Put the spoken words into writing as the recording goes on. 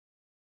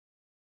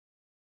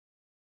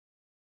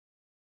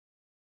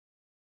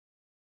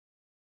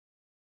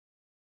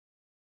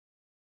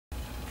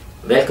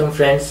Welcome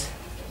friends,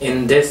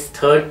 in this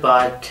third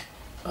part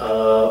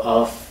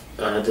of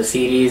the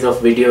series of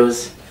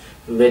videos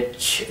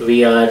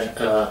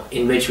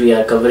in which we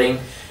are covering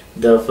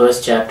the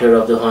first chapter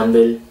of the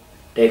Hornbill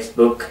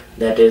textbook,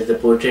 that is the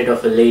Portrait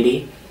of a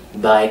Lady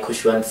by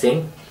Khushwant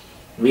Singh.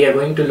 We are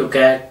going to look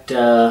at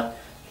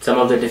some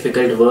of the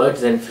difficult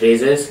words and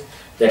phrases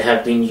that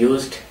have been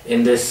used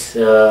in this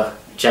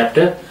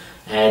chapter,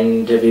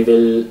 and we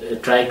will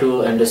try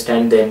to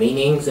understand their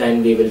meanings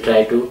and we will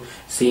try to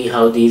see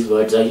how these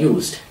words are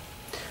used.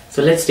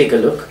 So let's take a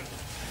look.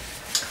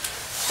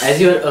 As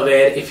you are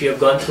aware, if you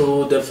have gone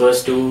through the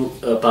first two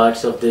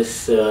parts of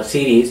this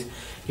series,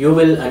 you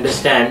will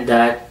understand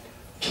that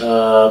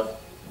the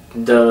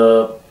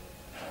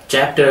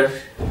chapter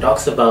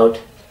talks about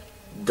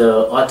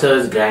the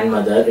author's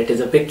grandmother. It is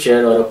a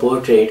picture or a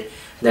portrait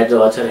that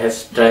the author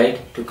has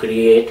tried to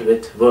create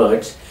with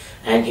words,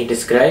 and he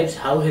describes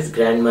how his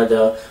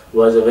grandmother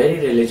was a very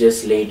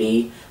religious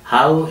lady,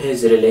 how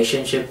his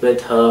relationship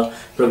with her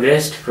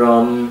progressed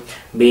from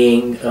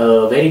being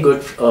a very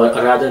good, or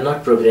rather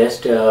not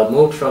progressed,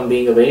 moved from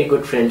being a very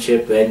good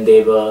friendship when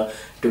they were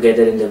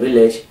together in the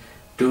village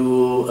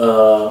to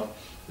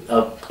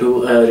a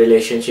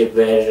relationship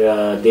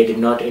where they did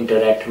not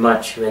interact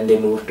much when they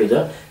moved to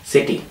the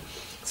city.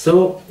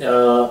 So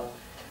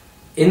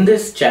in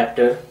this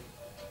chapter,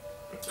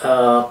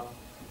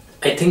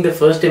 I think the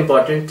first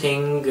important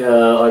thing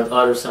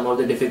or some of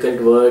the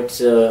difficult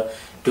words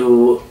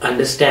to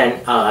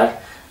understand are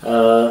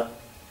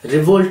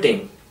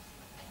revolting,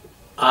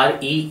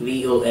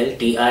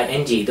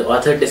 R-E-V-O-L-T-I-N-G. The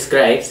author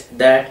describes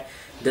that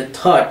the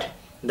thought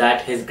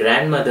that his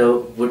grandmother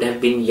would have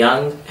been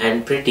young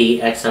and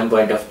pretty at some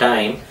point of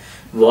time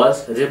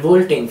was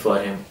revolting for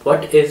him.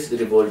 What is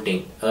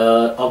revolting?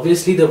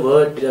 Obviously the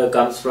word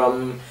comes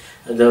from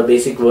the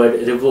basic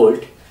word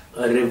revolt.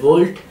 A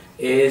revolt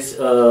is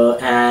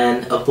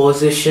an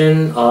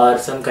opposition or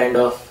some kind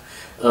of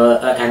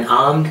an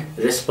armed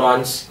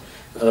response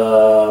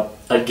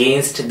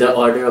against the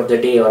order of the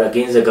day or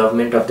against the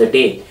government of the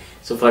day.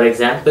 So for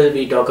example,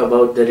 we talk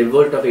about the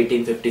revolt of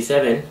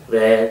 1857,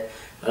 where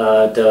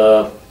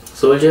the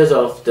soldiers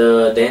of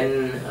the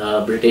then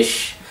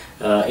British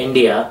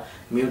India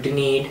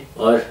mutinied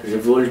or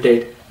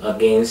revolted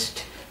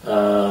against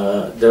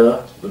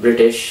the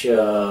British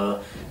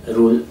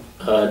rule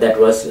that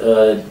was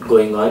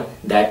going on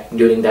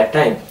during that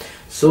time.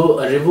 So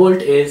a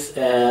revolt is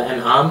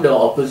an armed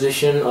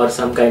opposition or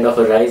some kind of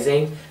a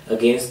rising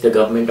against the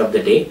government of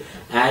the day,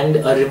 and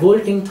a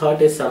revolting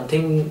thought is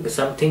something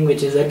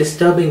which is a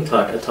disturbing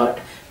thought, a thought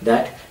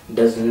that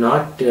does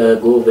not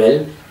go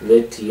well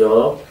with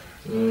your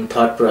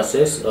thought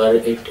process, or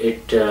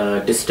it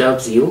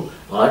disturbs you,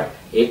 or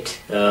it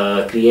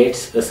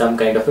creates some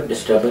kind of a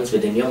disturbance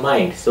within your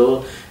mind.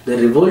 So the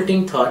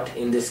revolting thought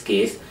in this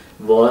case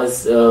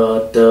was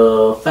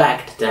the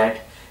fact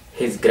that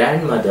his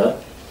grandmother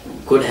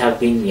could have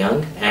been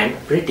young and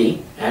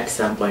pretty at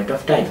some point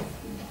of time.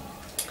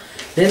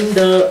 Then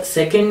the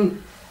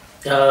second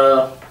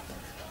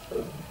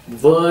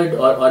word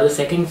or the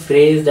second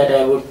phrase that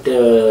I would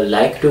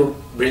like to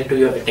bring to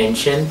your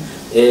attention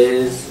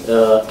is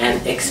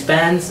an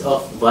expanse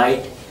of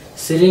white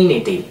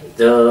serenity.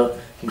 The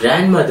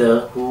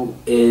grandmother, who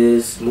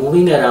is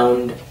moving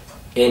around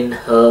in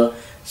her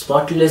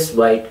spotless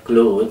white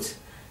clothes,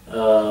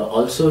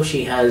 also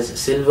she has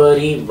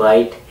silvery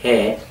white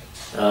hair,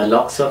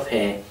 locks of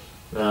hair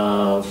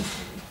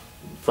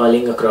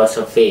falling across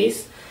her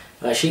face.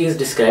 She is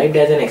described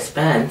as an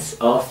expanse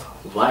of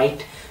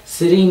white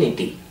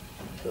serenity.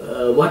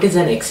 What is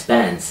an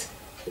expanse?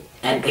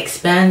 An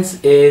expanse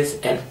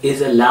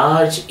is a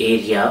large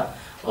area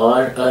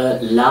or a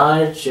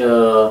large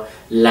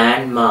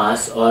land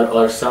mass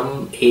or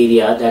some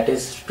area that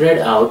is spread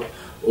out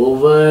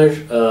over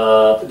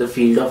the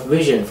field of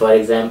vision. For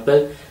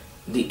example,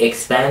 the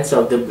expanse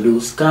of the blue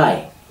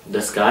sky.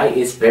 The sky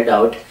is spread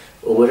out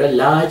over a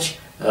large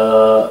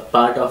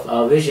part of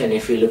our vision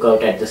if we look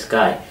out at the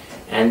sky,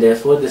 and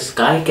therefore the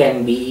sky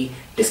can be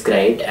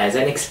described as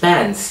an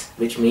expanse,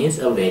 which means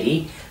a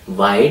very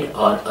wide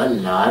or a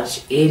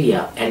large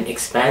area. An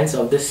expanse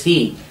of the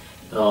sea,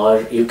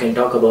 or you can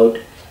talk about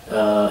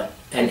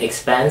an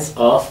expanse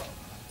of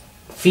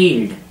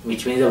field,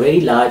 which means a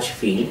very large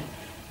field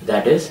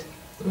that is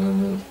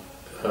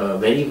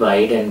very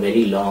wide and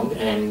very long,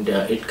 and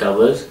it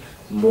covers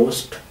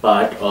most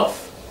part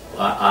of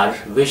our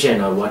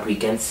vision or what we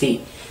can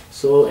see.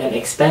 So an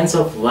expanse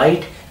of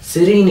white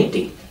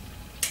serenity.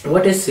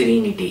 What is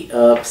serenity?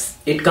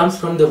 It comes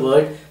from the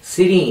word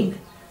serene.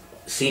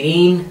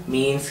 Serene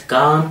means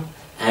calm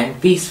and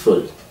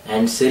peaceful,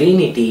 and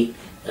serenity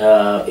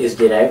is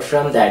derived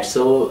from that.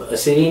 So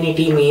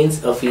serenity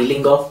means a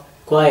feeling of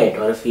quiet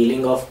or a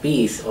feeling of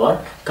peace or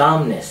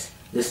calmness.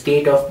 The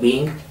state of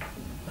being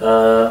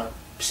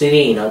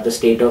serene or the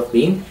state of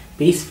being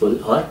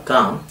peaceful or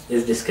calm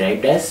is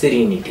described as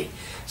serenity.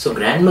 So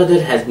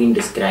grandmother has been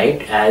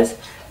described as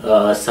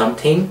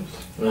something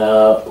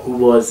who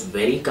was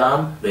very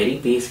calm, very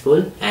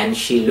peaceful, and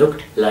she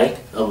looked like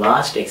a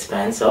vast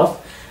expanse of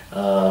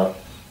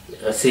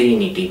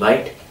serenity,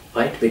 white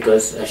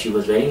because she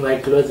was wearing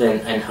white clothes,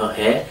 and her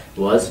hair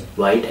was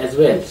white as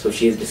well. So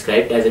she is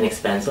described as an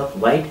expanse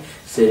of white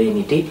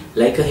serenity,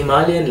 like a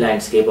Himalayan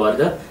landscape or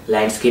the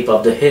landscape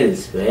of the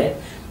hills, where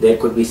there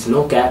could be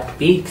snow-capped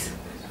peaks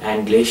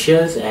and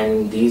glaciers,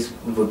 and these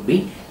would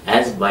be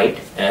as white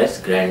as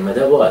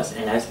grandmother was,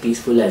 and as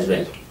peaceful as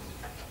well.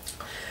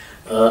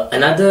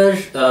 Another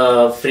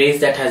phrase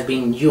that has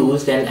been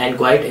used, and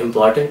quite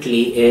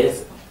importantly,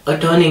 is a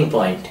turning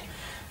point.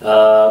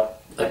 A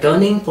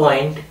turning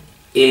point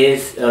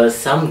is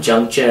some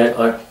juncture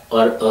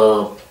or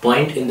a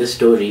point in the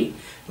story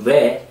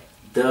where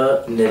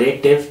the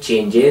narrative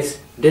changes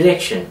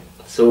direction.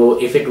 So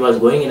if it was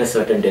going in a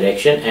certain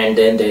direction and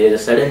then there is a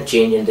sudden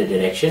change in the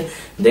direction,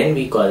 then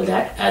we call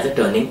that as a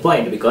turning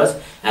point, because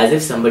as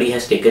if somebody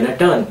has taken a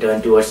turn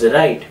towards the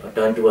right or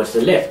turn towards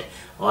the left,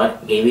 or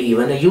maybe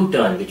even a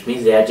U-turn, which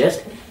means they are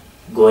just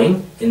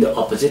going in the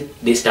opposite,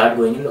 they start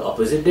going in the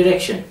opposite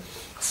direction.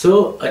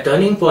 So a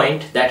turning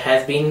point that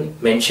has been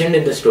mentioned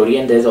in the story,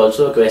 and there's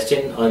also a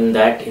question on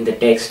that in the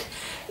text,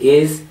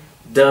 is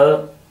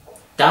the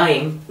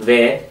time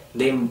where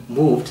they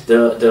moved,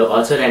 the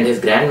author and his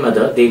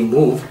grandmother, they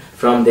moved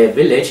from their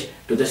village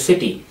to the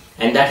city.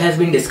 And that has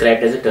been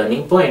described as a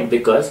turning point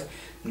because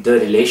the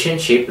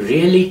relationship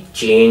really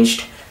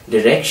changed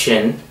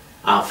direction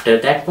after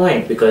that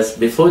point. Because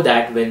before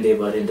that, when they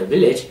were in the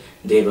village,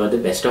 they were the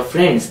best of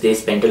friends. They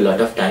spent a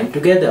lot of time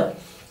together.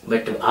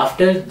 But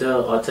after the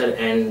author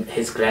and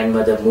his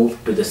grandmother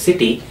moved to the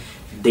city,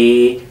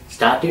 they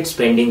started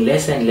spending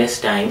less and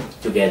less time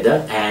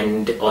together,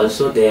 and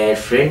also their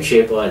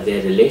friendship or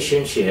their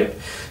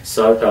relationship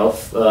sort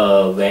of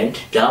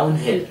went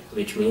downhill,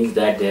 which means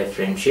that their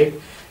friendship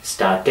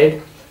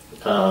started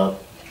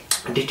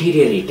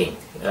deteriorating.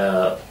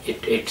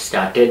 It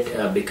started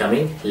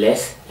becoming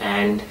less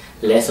and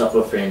less of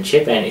a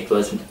friendship, and it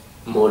was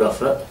more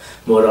of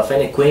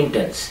an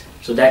acquaintance.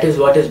 So that is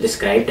what is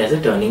described as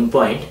a turning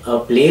point, a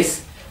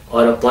place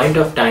or a point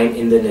of time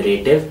in the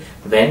narrative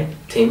when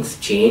things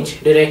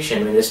change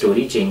direction, when the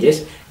story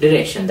changes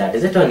direction. That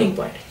is a turning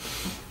point.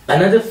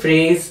 Another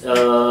phrase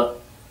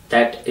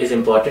that is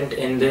important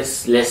in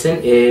this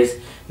lesson is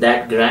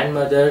that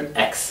grandmother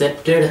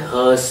accepted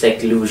her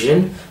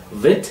seclusion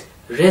with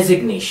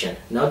resignation.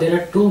 Now there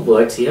are two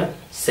words here,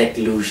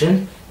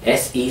 seclusion,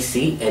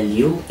 S-E-C-L-U-S-I-O-N,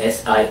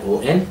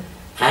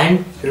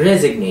 and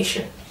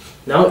resignation.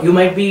 Now you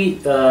might be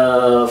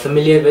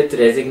familiar with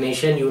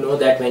resignation. You know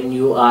that when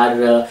you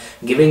are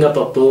giving up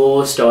a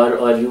post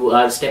or you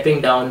are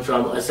stepping down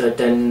from a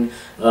certain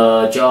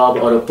job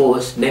or a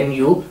post, then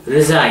you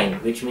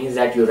resign, which means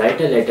that you write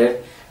a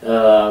letter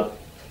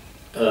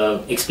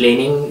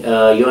explaining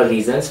your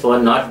reasons for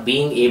not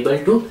being able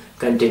to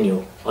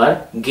continue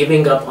or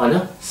giving up on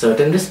a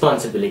certain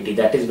responsibility.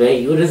 That is where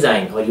you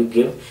resign or you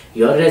give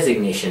your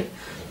resignation.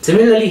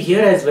 Similarly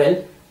here as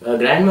well,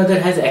 grandmother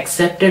has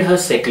accepted her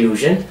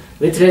seclusion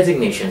with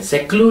resignation.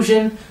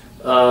 Seclusion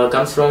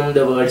comes from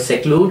the word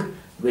seclude,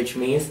 which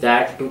means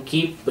that to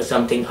keep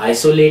something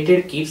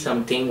isolated, keep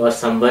something or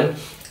someone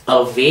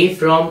away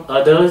from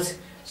others.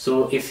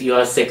 So if you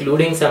are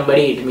secluding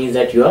somebody, it means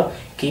that you are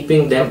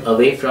keeping them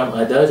away from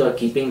others or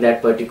keeping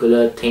that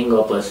particular thing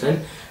or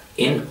person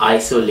in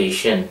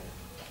isolation.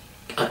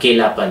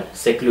 Akelapan.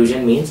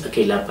 Seclusion means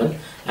akelapan,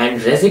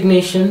 and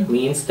resignation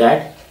means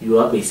that you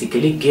are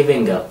basically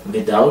giving up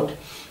without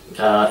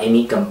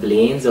any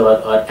complaints or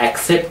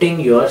accepting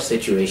your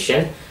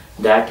situation,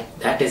 that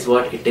is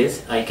what it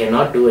is. I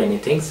cannot do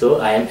anything, so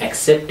I am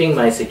accepting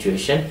my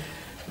situation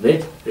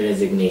with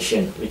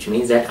resignation, which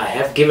means that I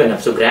have given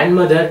up. So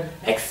grandmother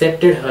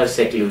accepted her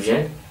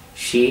seclusion.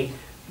 She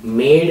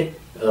made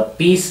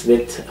peace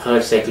with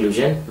her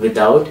seclusion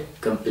without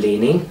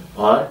complaining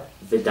or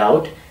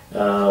without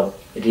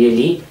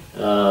really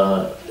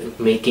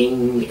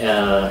making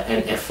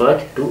an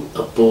effort to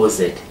oppose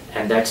it.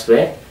 And that's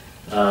where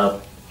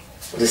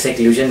the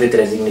seclusion with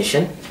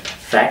resignation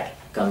fact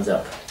comes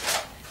up.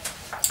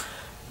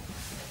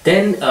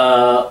 Then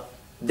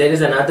there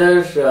is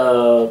another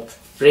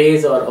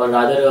phrase or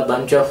rather a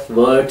bunch of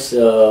words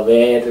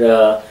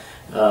where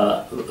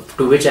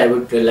to which I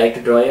would like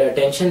to draw your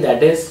attention.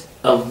 That is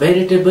a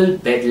veritable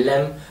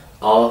bedlam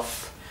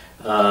of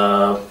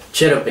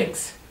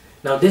chirrupings.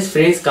 Now this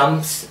phrase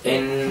comes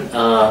in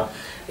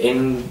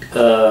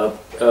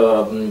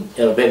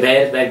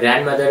where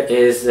grandmother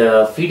is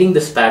feeding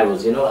the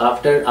sparrows. You know,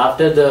 after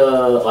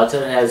the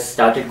author has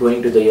started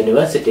going to the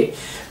university,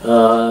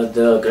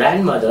 the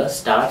grandmother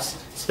starts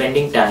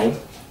spending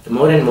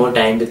more and more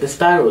time with the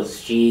sparrows.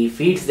 She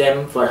feeds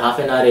them for half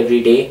an hour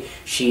every day.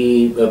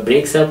 She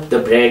breaks up the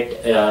bread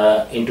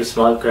into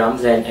small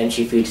crumbs and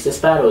she feeds the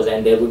sparrows,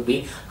 and there would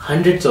be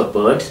hundreds of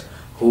birds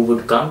who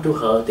would come to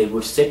her. They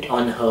would sit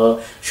on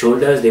her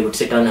shoulders, they would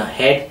sit on her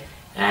head,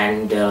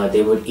 and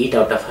they would eat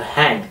out of her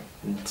hand.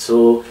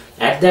 So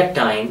at that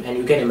time, and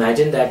you can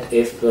imagine that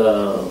if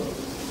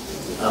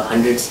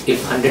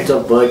hundreds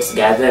of birds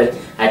gather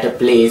at a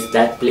place,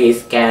 that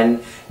place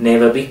can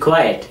never be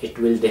quiet. It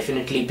will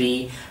definitely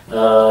be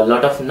a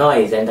lot of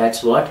noise, and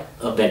that's what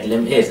a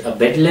bedlam is. A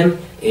bedlam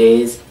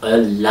is a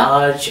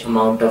large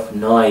amount of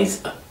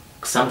noise,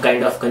 some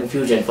kind of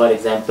confusion. For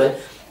example,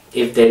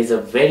 if there is a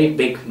very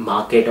big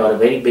market or a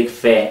very big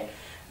fair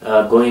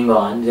going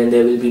on, then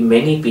there will be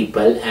many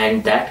people,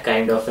 and that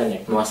kind of an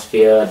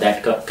atmosphere,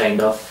 that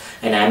kind of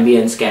an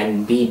ambience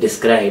can be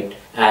described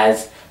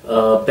as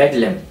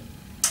bedlam.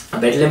 A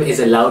bedlam is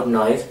a loud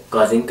noise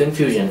causing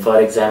confusion. For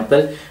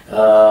example,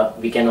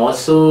 we can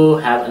also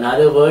have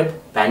another word,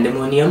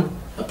 pandemonium.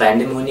 A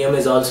pandemonium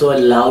is also a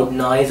loud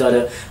noise,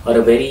 or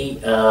a very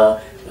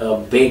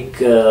big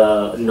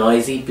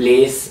noisy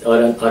place,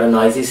 or a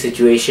noisy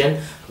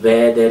situation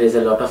where there is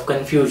a lot of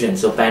confusion.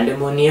 So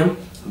pandemonium,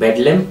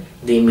 bedlam,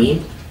 they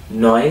mean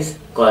noise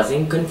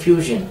causing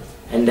confusion,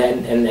 and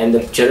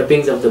the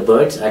chirpings of the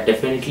birds are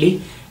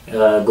definitely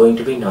going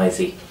to be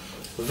noisy.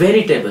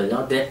 Veritable,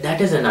 now that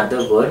is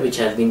another word which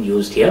has been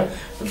used here.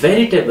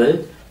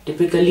 Veritable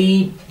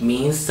typically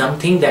means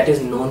something that is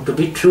known to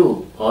be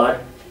true, or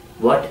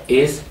what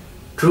is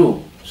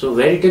true. So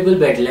veritable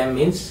bedlam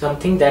means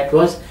something that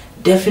was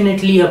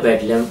definitely a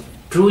bedlam,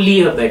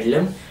 truly a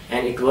bedlam,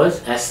 and it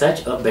was as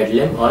such a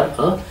bedlam or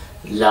a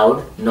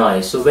loud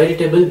noise. So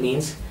veritable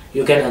means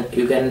you can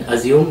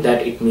assume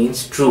that it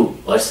means true,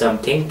 or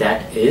something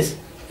that is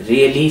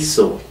really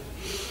so.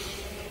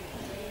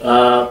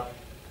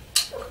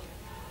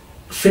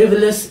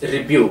 Frivolous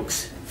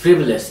rebukes.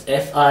 Frivolous,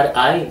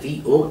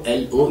 F-R-I-V-O-L-O-U-S,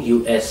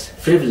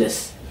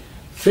 frivolous.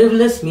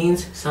 Frivolous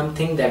means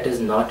something that is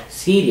not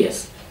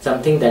serious,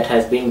 something that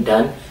has been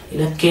done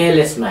in a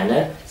careless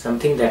manner,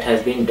 something that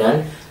has been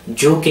done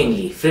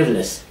jokingly,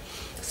 frivolous.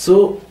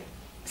 So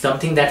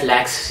something that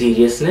lacks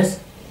seriousness.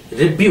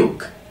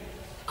 Rebuke,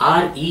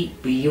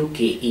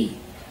 R-E-B-U-K-E,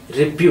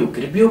 rebuke.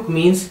 Rebuke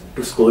means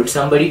to scold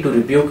somebody. To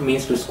rebuke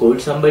means to scold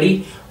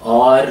somebody,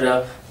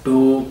 or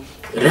to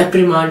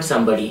reprimand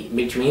somebody,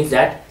 which means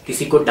that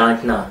किसी को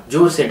डांटना,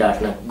 जोर से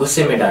डांटना,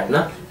 गुस्से में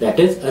डांटना, that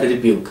is a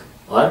rebuke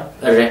or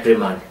a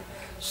reprimand.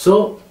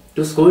 So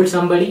to scold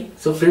somebody,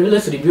 so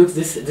frivolous rebukes,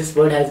 this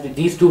word has been,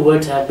 these two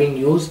words have been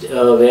used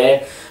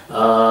where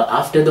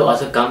after the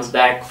author comes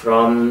back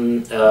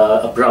from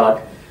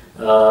abroad,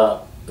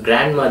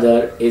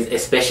 grandmother is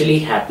especially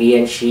happy,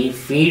 and she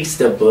feeds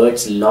the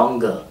birds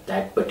longer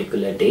that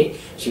particular day.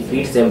 She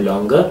feeds them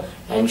longer,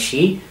 and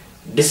she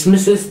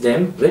dismisses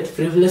them with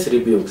frivolous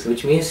rebukes,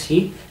 which means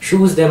she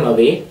shoos them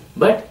away,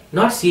 but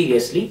not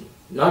seriously,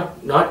 not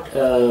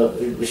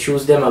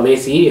shoos them away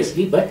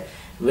seriously, but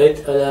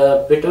with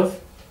a bit of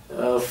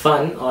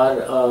fun,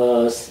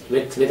 or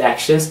with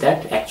actions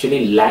that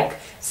actually lack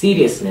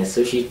seriousness.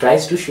 So she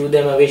tries to shoo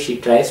them away, she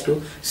tries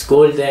to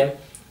scold them,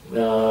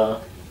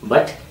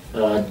 but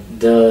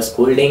the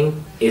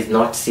scolding is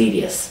not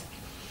serious.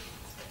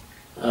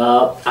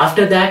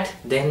 After that,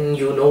 then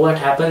you know what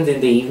happens. In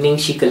the evening,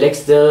 she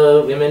collects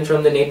the women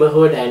from the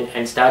neighborhood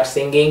and starts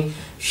singing.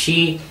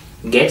 She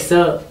gets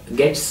an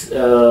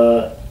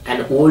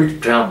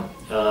old drum,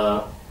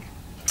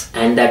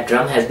 and that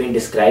drum has been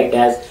described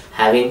as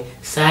having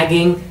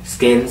sagging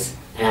skins,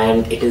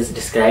 and it is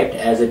described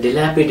as a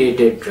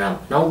dilapidated drum.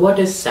 Now what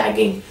is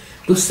sagging?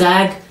 To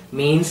sag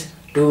means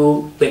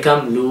to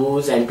become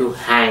loose and to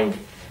hang.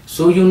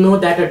 So you know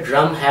that a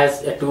drum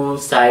has two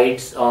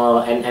sides,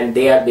 and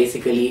they are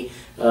basically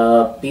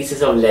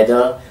pieces of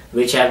leather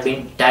which have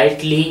been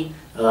tightly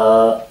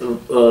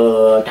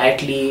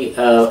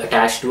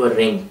attached to a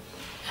ring.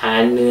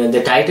 And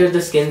the tighter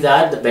the skins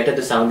are, the better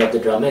the sound of the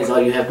drum is,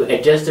 or you have to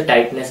adjust the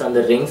tightness on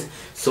the rings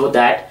so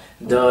that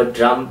the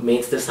drum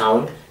makes the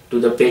sound to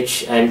the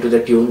pitch and to the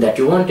tune that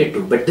you want it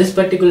to. But this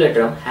particular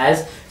drum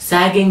has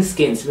sagging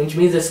skins, which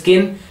means the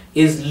skin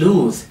is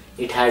loose.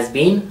 It has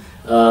been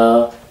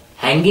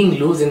hanging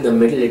loose in the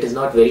middle. It is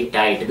not very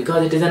tight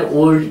because it is an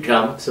old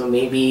drum, so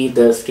maybe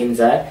the skins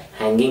are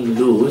hanging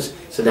loose,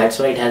 so that's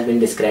why it has been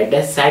described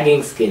as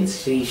sagging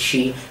skins.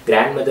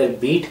 Grandmother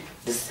beat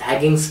the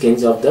sagging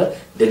skins of the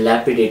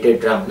dilapidated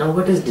drum. Now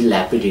what is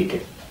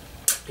dilapidated?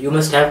 You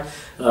must have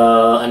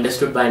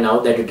understood by now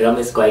that the drum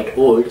is quite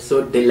old.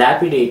 So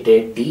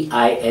dilapidated,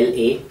 D-I-L-A-P-I-D-A-T-E-D,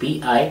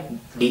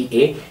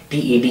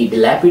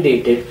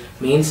 dilapidated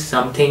means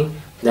something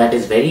that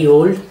is very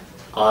old,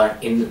 or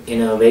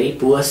in a very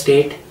poor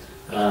state,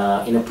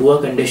 in a poor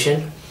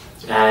condition,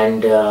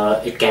 and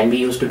it can be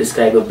used to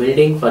describe a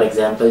building. For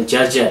example,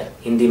 जर्जर,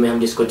 हिंदी में हम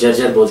जिसको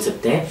जर्जर बोल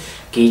सकते हैं,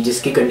 कि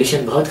जिसकी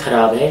कंडीशन बहुत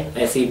खराब है,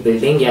 ऐसी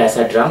बिल्डिंग या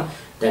ऐसा drum,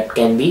 that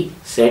can be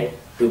said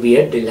to be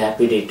a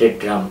dilapidated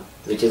drum,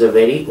 which is a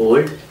very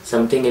old,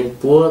 something in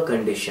poor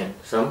condition,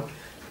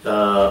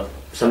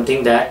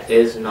 something that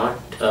is not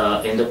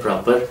in the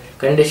proper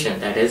condition,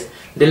 that is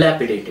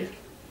dilapidated.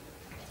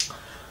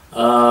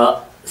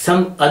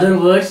 Some other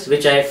words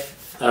which I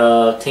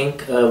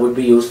think would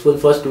be useful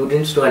for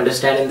students to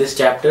understand in this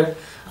chapter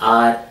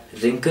are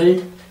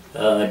wrinkled,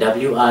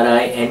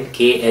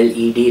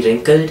 W-R-I-N-K-L-E-D,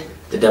 wrinkled.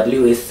 The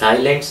W is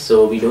silent,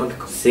 so we don't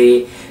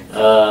say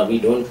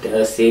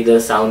the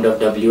sound of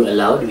W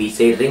aloud. We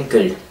say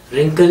wrinkled.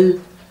 Wrinkle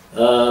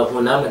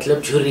होना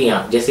मतलब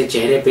झुर्रियाँ, जैसे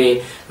चेहरे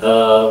पे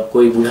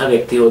कोई बूढ़ा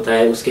व्यक्ति होता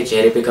है उसके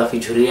चेहरे पे काफ़ी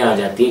झुर्रियाँ आ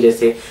जाती है,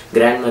 जैसे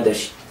grandmother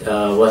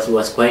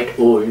was quite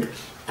old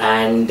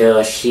and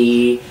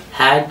she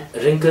had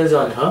wrinkles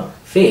on her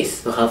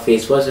face, so her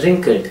face was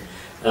wrinkled.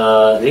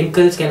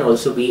 Wrinkles can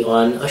also be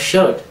on a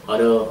shirt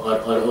or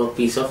a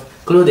piece of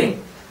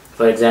clothing.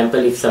 For example,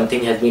 if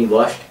something has been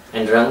washed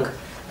and wrung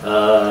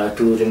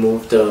to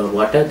remove the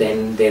water,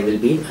 then there will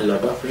be a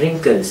lot of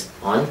wrinkles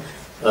on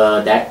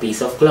that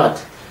piece of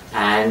cloth.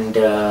 And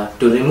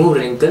to remove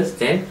wrinkles,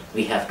 then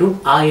we have to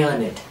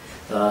iron it.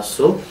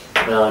 So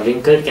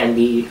wrinkle can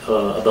be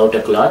about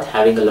a cloth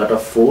having a lot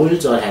of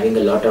folds or having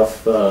a lot of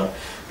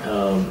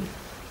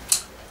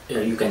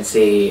you can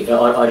say,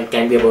 or it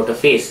can be about a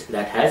face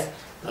that has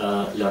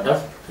a lot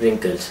of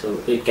wrinkles. So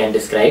it can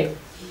describe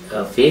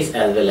a face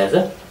as well as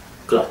a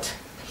cloth.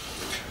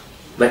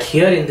 But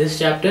here in this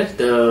chapter,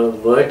 the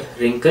word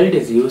wrinkled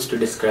is used to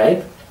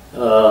describe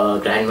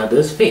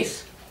grandmother's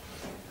face.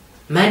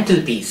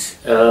 Mantelpiece.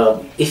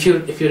 If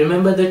you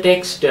remember the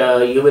text,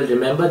 you will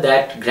remember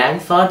that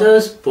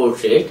grandfather's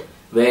portrait,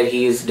 where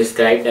he is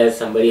described as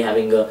somebody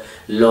having a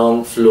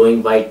long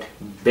flowing white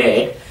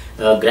beard,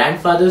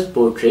 grandfather's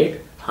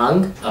portrait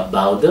hung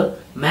above the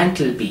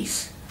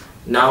mantelpiece.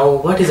 Now,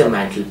 what is a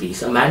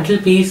mantelpiece? A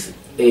mantelpiece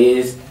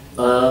is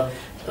a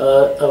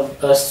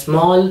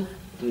small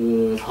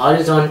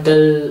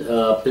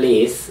horizontal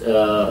place,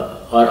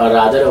 or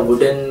rather a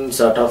wooden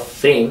sort of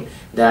frame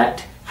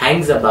that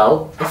hangs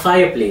above a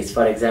fireplace.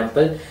 For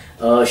example,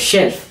 a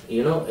shelf,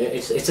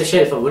 it's a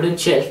shelf, a wooden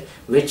shelf,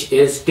 which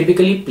is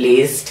typically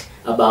placed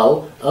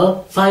above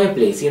a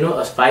fireplace.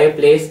 A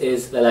fireplace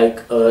is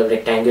like a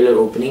rectangular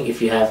opening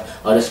if you have,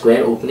 or a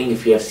square opening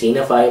if you have seen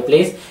a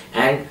fireplace,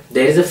 and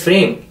there is a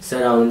frame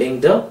surrounding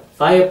the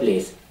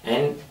fireplace,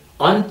 and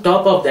on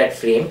top of that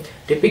frame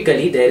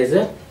typically there is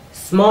a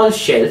small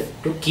shelf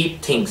to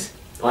keep things.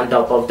 On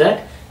top of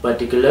that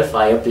particular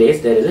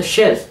fireplace there is a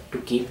shelf to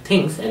keep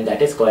things, and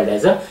that is called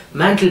as a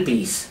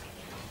mantelpiece.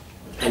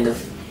 And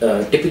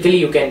typically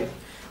you can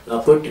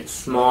put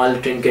small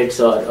trinkets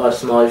or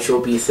small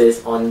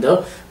showpieces on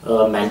the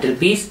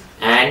mantelpiece,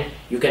 and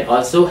you can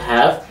also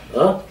have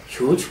a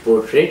huge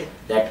portrait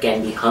that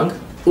can be hung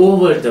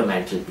over the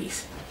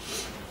mantelpiece.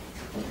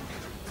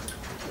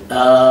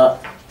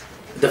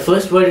 The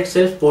first word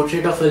itself,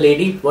 portrait of a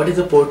lady. What is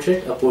a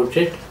portrait? A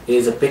portrait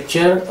is a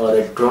picture or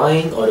a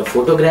drawing or a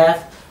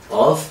photograph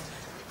of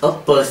a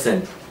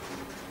person.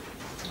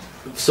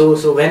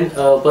 So when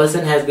a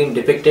person has been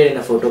depicted in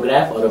a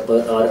photograph or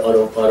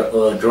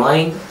a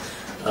drawing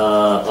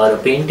or a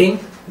painting,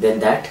 then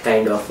that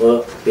kind of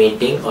a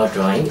painting or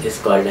drawing is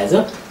called as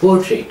a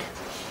portrait.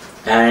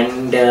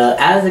 And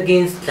as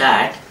against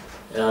that,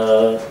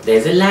 there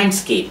is a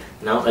landscape.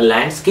 Now, a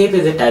landscape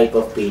is a type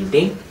of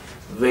painting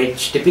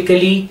which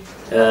typically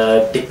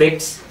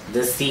depicts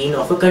the scene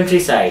of a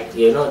countryside,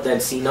 the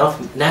scene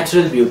of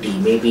natural beauty,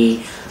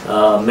 maybe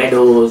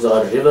meadows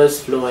or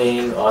rivers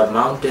flowing or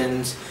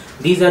mountains.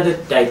 These are the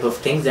type of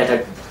things that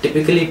are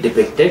typically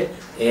depicted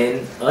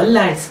in a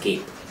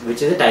landscape,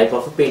 which is a type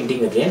of a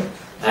painting again.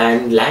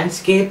 And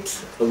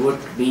landscapes would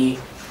be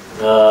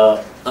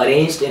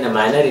arranged in a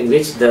manner in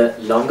which the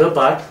longer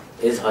part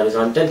is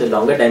horizontal, the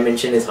longer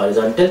dimension is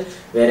horizontal,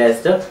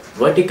 whereas the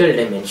vertical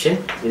dimension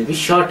will be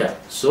shorter.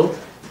 So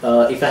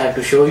if I have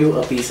to show you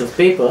a piece of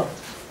paper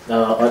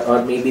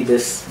or maybe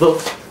this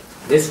book,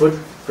 this would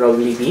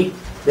probably be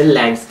the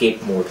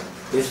landscape mode.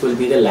 This will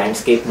be the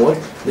landscape mode.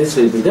 This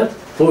will be the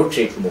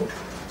portrait mode.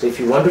 So if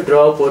you want to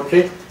draw a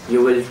portrait,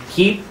 you will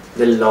keep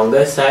the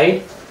longer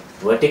side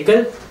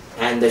vertical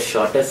and the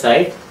shorter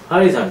side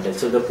horizontal.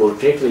 So the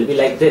portrait will be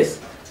like this.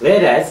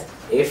 Whereas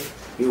if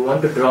you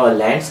want to draw a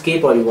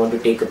landscape, or you want to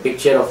take a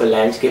picture of a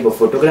landscape or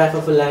photograph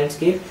of a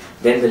landscape,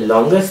 then the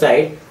longer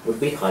side would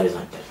be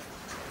horizontal.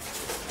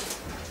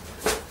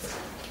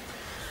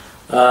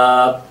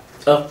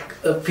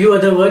 A few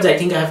other words. I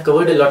think I have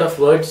covered a lot of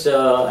words.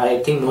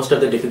 I think most of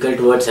the difficult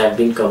words have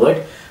been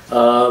covered.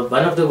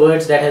 One of the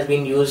words that has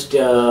been used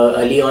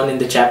early on in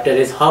the chapter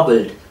is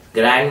hobbled.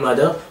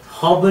 Grandmother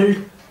hobbled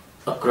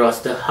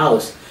across the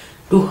house.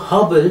 To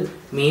hobble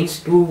means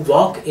to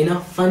walk in a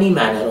funny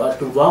manner or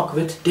to walk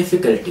with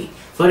difficulty.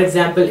 For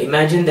example,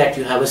 imagine that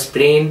you have a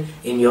sprain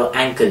in your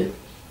ankle,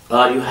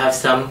 or you have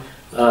some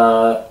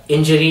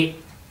injury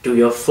to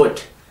your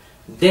foot.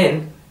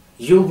 Then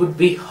you would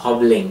be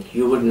hobbling.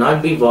 You would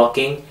not be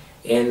walking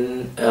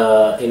in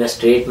a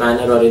straight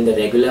manner or in the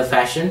regular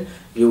fashion.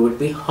 You would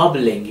be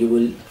hobbling. You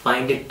will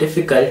find it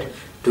difficult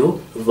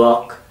to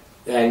walk,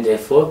 and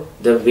therefore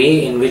the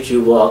way in which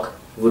you walk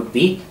would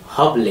be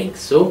hobbling.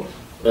 So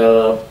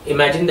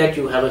imagine that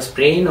you have a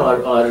sprain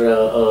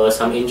or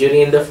some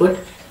injury in the foot,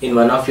 in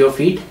one of your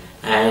feet,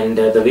 and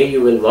the way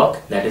you will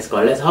walk, that is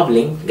called as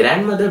hobbling.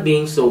 Grandmother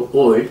being so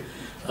old,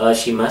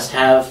 she must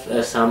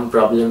have some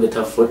problem with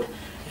her foot,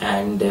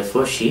 and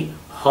therefore she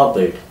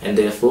hobbled, and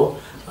therefore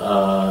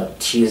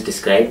she is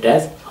described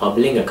as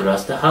hobbling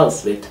across the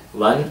house with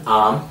one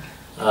arm,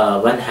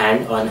 one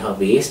hand on her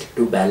waist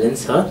to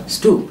balance her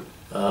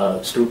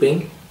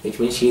stooping, which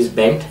means she is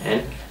bent,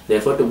 and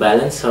Therefore, to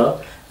balance her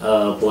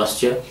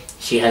posture,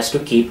 she has to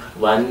keep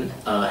one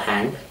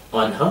hand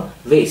on her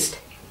waist.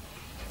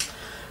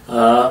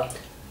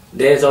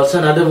 There is also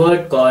another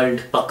word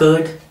called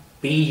puckered,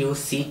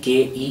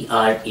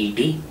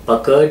 P-U-C-K-E-R-E-D.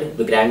 Puckered,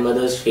 the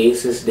grandmother's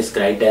face is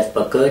described as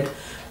puckered.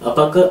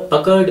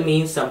 Puckered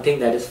means something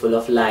that is full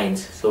of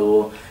lines.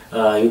 So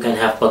you can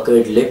have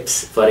puckered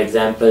lips. For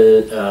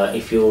example,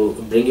 if you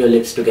bring your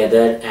lips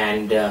together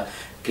and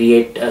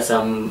create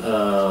some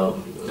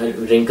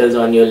wrinkles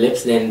on your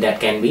lips, then that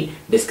can be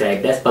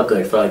described as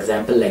puckered. For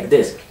example, like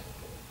this.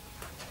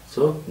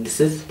 So this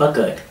is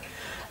puckered.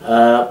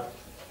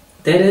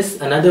 There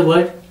is another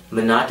word,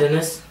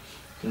 monotonous.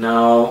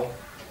 Now,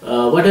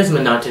 what is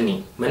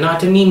monotony?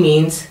 Monotony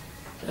means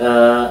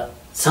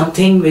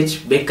something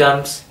which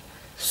becomes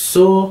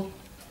so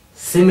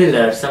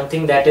similar,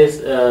 something that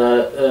is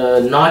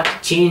not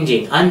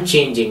changing,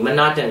 unchanging.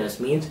 Monotonous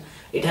means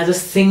it has a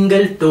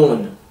single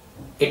tone.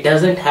 It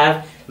doesn't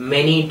have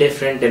many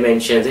different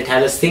dimensions. It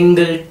has a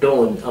single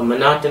tone, a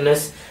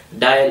monotonous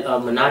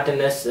dialogue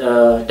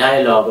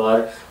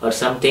or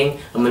something,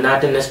 a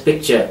monotonous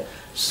picture.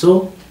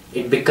 So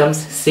it becomes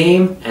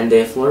same, and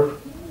therefore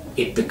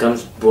it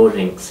becomes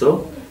boring.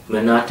 So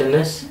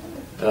monotonous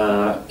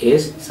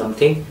is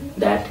something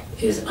that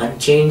is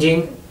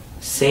unchanging,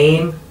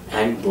 same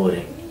and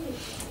boring.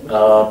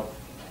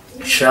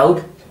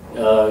 Shroud,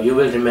 you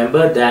will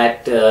remember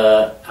that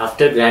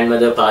after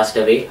grandmother passed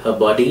away, her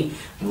body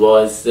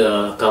was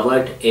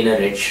covered in a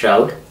red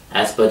shroud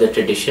as per the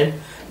tradition.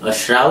 A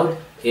shroud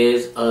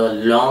is a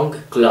long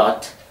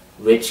cloth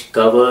which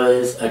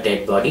covers a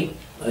dead body.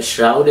 A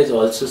shroud is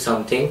also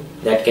something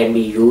that can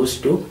be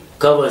used to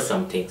cover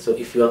something. So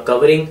if you are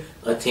covering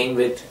a thing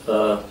with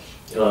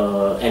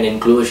an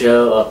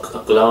enclosure or a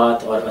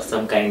cloth or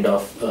some kind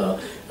of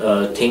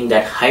thing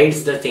that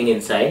hides the thing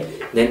inside,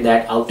 then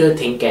that outer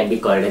thing can be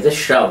called as a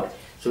shroud.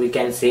 So we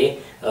can say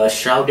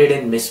shrouded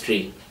in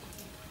mystery,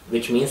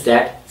 which means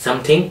that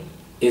something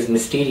is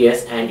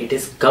mysterious and it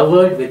is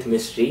covered with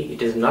mystery.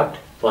 It is not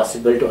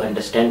possible to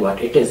understand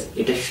what it is.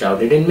 It is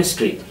shrouded in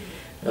mystery.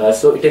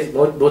 So it is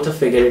both a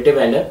figurative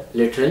and a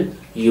literal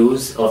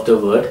use of the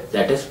word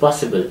that is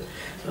possible.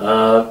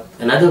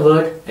 Another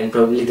word, and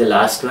probably the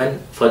last one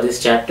for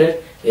this chapter,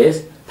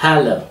 is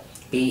pallor.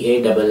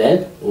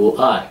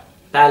 P-A-L-L-O-R.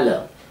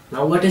 Pallor.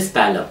 Now what is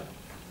pallor?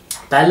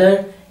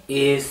 Pallor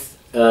is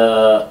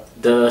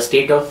the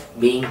state of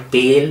being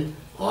pale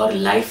or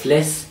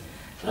lifeless.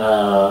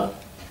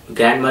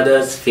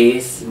 Grandmother's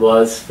face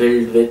was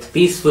filled with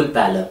peaceful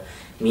pallor.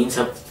 Means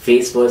her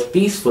face was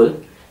peaceful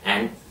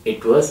and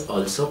it was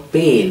also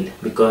pale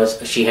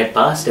because she had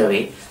passed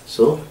away,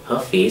 so her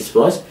face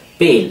was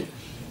pale.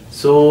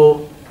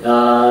 So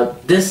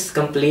this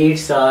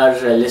completes our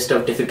list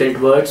of difficult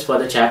words for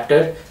the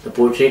chapter, The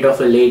Portrait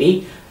of a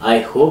Lady. I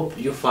hope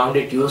you found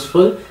it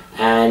useful,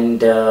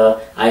 and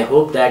I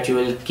hope that you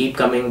will keep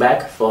coming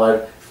back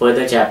for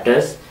further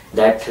chapters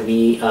that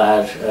we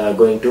are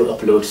going to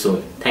upload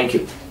soon. Thank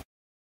you.